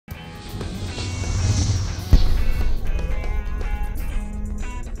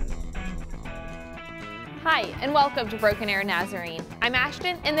Hi, and welcome to Broken Arrow Nazarene. I'm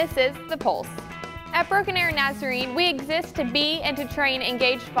Ashton, and this is The Pulse. At Broken Arrow Nazarene, we exist to be and to train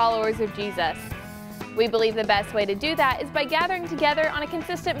engaged followers of Jesus. We believe the best way to do that is by gathering together on a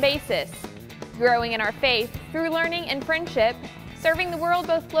consistent basis, growing in our faith through learning and friendship, serving the world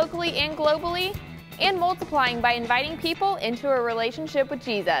both locally and globally, and multiplying by inviting people into a relationship with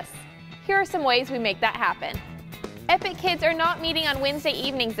Jesus. Here are some ways we make that happen. Epic Kids are not meeting on Wednesday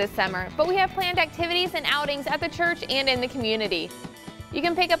evenings this summer, but we have planned activities and outings at the church and in the community. You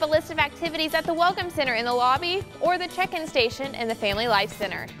can pick up a list of activities at the Welcome Center in the lobby or the check-in station in the Family Life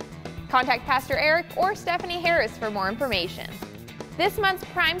Center. Contact Pastor Eric or Stephanie Harris for more information. This month's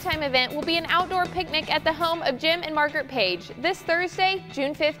primetime event will be an outdoor picnic at the home of Jim and Margaret Page this Thursday,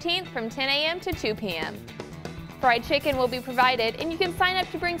 June 15th from 10 a.m. to 2 p.m. Fried chicken will be provided, and you can sign up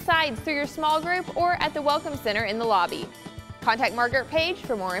to bring sides through your small group or at the Welcome Center in the lobby. Contact Margaret Page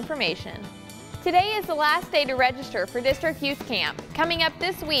for more information. Today is the last day to register for District Youth Camp, coming up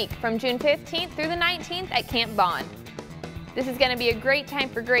this week from June 15th through the 19th at Camp Bond. This is going to be a great time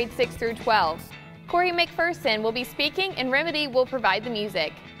for grades 6 through 12. Corey McPherson will be speaking, and Remedy will provide the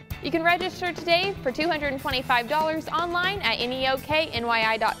music. You can register today for $225 online at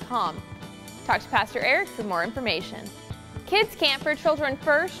neoknyi.com. Talk to Pastor Eric for more information. Kids Camp for children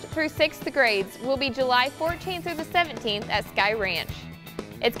 1st through 6th grades will be July 14th through the 17th at Sky Ranch.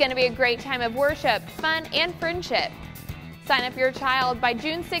 It's going to be a great time of worship, fun, and friendship. Sign up your child by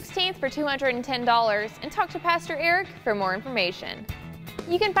June 16th for $210 and talk to Pastor Eric for more information.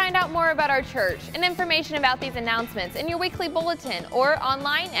 You can find out more about our church and information about these announcements in your weekly bulletin or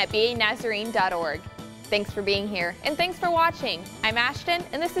online at banazarene.org. Thanks for being here, and thanks for watching. I'm Ashton,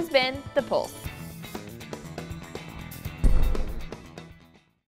 and this has been The Pulse.